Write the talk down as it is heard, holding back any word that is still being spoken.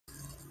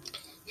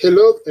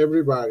Hello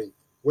everybody,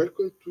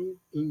 welcome to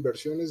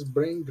Inversiones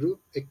Brain Group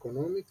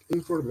Economic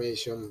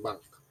Information Bank.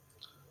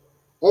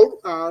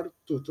 Our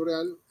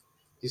tutorial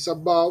is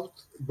about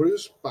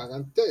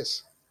Breusch-Pagan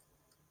Test.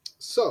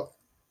 So,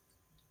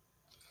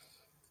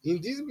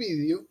 in this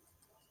video,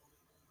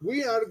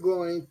 we are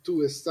going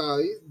to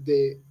study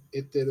the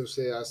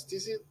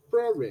heteroscedasticity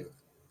problem.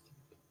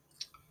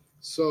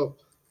 So,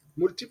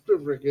 multiple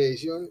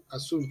regression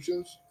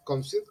assumptions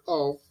consist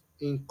of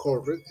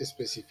incorrect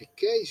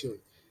specification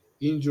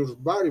in your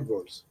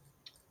variables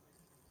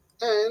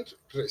and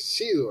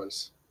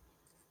residuals,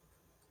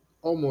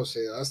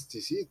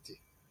 homoscedasticity,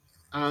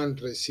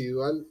 and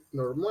residual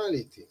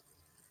normality.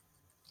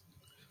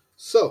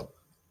 So,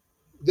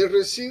 the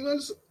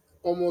residuals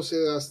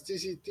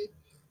homoscedasticity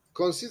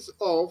consists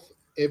of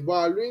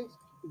evaluating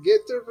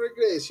getter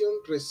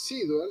regression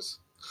residuals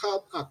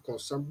have a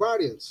constant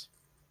variance.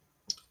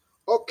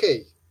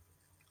 Okay,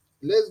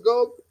 let's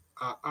go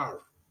R.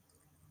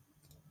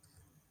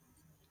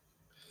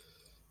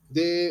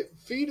 The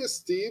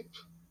first step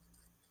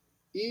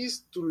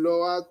is to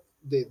load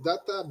the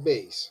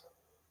database.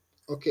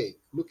 Okay,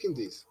 look in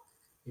this.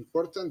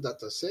 Important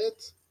data set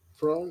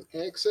from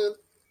Excel.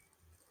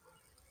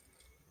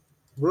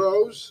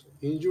 Browse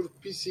in your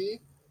PC.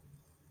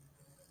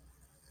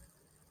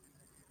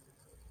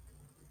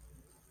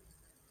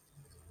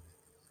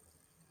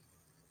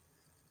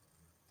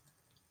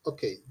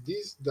 Okay,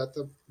 this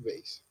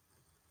database.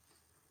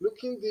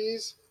 Look in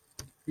this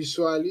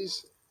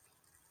visualize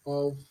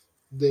of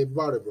the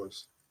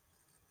variables.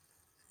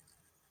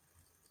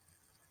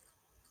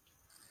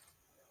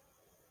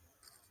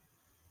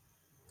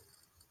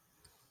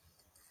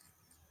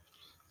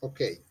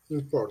 Okay,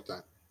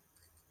 important.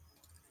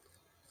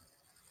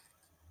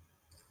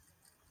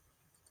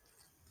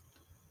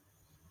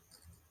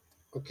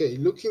 Okay,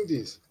 look in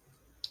this.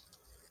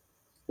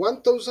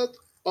 1000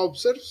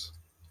 observes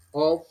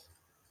of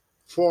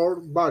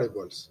 4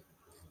 variables.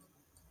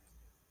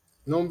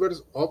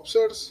 Numbers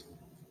observes,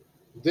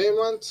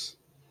 demands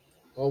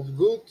of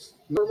goods,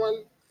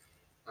 normal,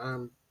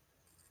 and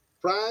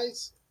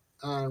price,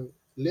 and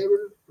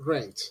level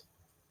rent.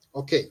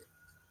 Okay.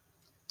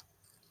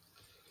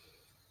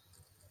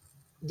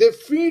 The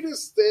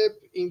first step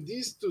in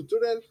this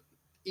tutorial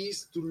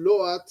is to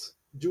load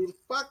your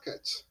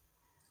package.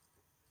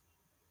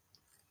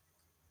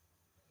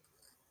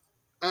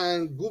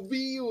 And we'll be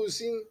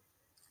using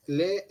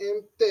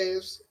LEM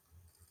test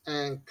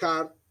and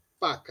card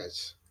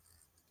package.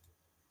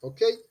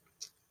 Okay,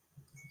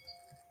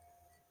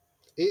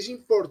 it's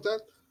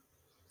important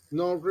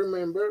now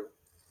remember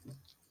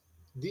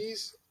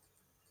this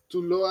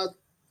to load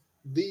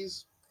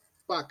this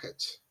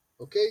package.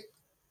 Okay,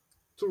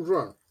 to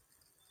run.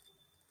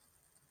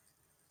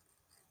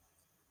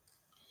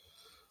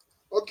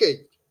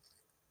 Okay,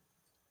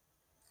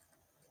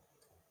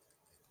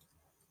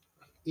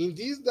 in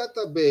this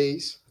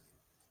database,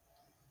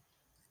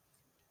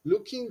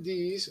 looking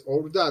this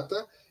or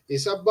data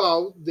is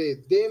about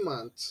the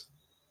demand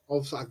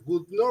of a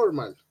good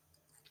normal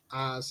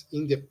as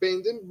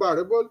independent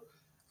variable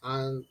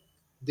and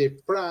the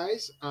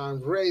price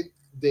and rate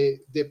the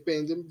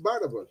dependent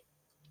variable.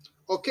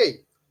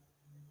 Okay,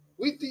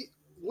 we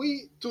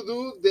to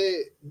do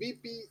the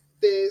BP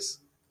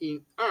test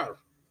in R.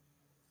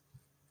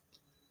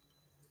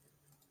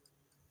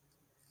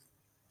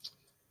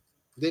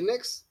 The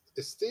next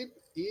step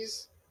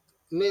is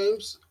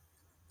names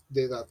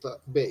the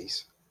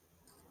database.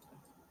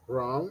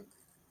 Run,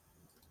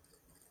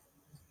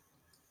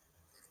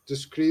 the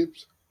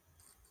script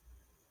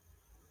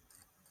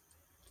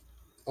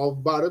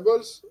of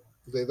variables,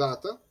 the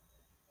data.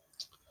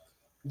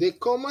 The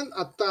command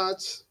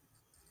attached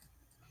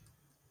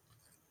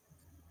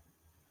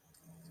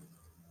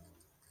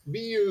be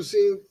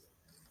using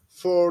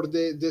for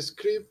the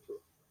script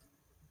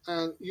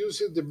and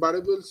using the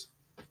variables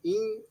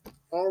in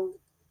our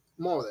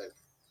model.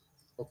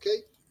 Okay.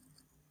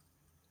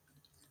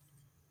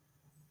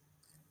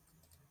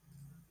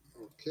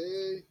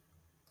 Okay.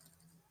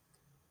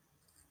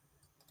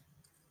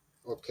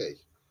 Okay.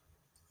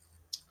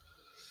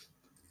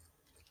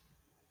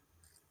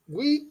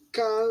 We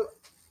can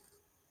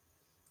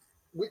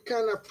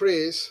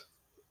appraise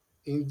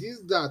in this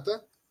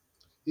data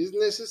is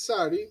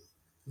necessary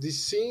the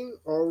scene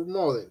or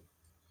model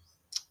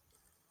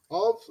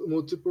of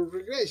multiple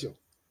regression.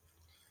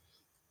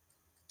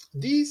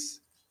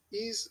 This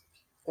is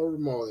our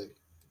model.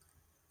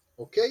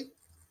 Okay,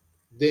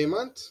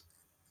 demand,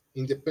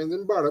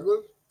 independent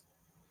variable,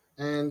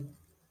 and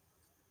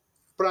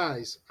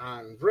price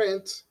and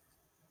rent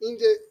in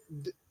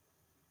the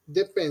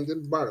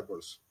dependent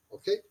variables.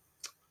 Okay,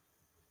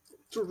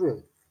 to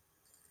run.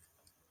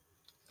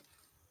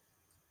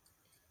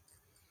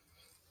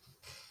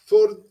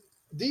 For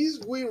this,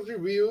 we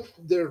review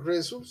the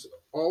results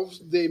of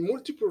the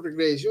multiple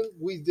regression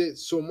with the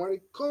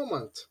summary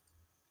command.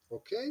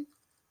 Okay.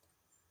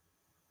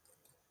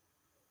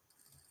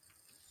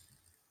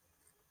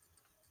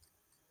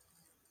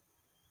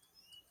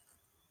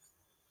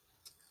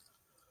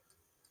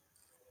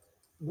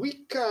 we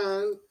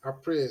can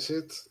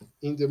appreciate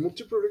in the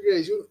multiple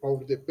regression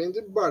of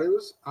dependent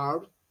variables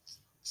are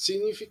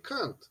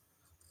significant,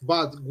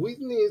 but we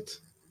need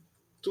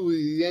to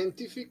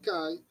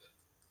identify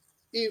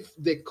if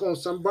the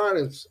constant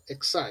variance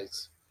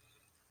exists.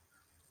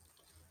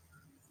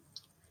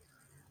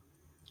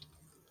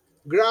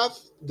 Graph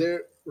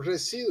the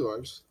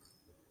residuals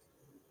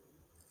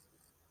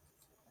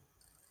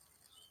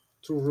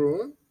to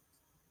run.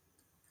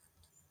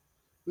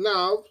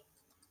 Now,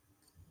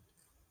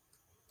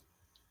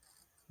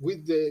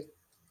 with the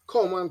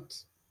command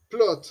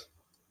plot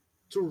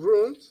to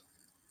run,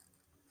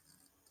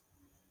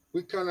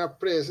 we can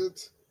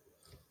appreciate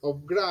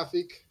of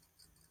graphic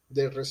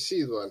the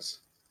residuals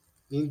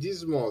in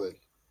this model.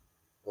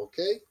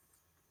 Okay?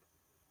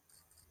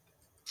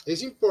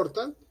 It's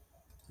important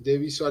the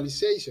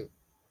visualization.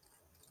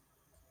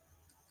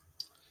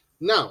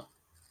 Now,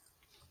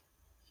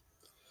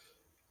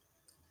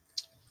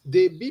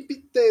 the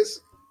BP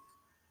test,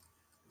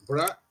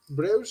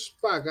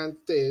 Breusch-Pagan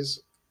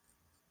test,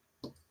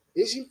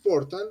 is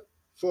important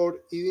for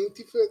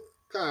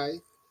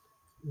identifying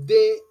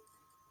the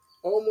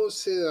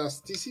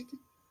homoscedasticity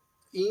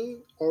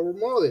in our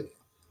model.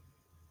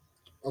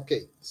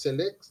 Okay,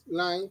 select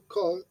line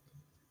code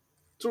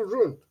to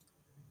run.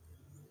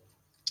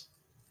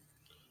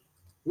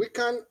 We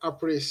can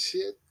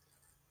appreciate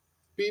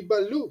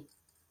p-value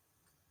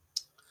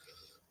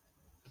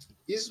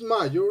is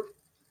major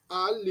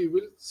a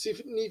level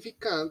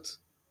significant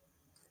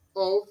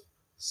of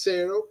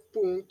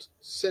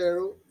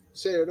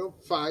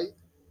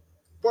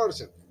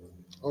 0.005%.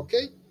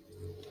 Okay,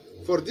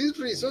 for this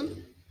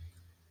reason,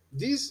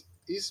 this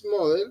is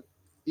model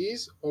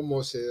is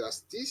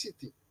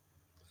homoscedasticity.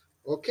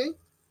 Okay,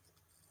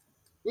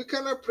 we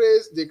can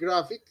appraise the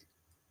graphic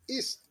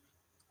is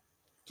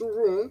to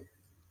run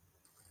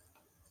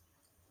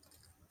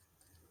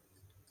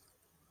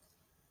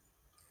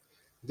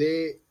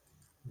the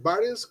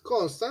variance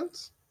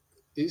constant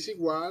is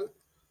equal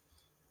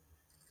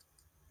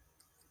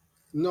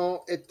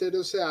no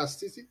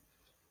heteroscedasticity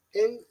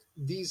in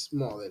this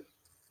model.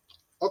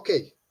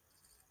 Okay,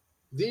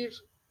 dear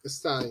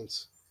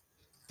students,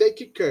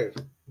 take care.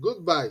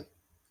 Goodbye.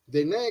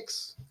 The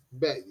next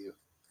video.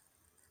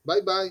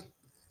 Bye bye.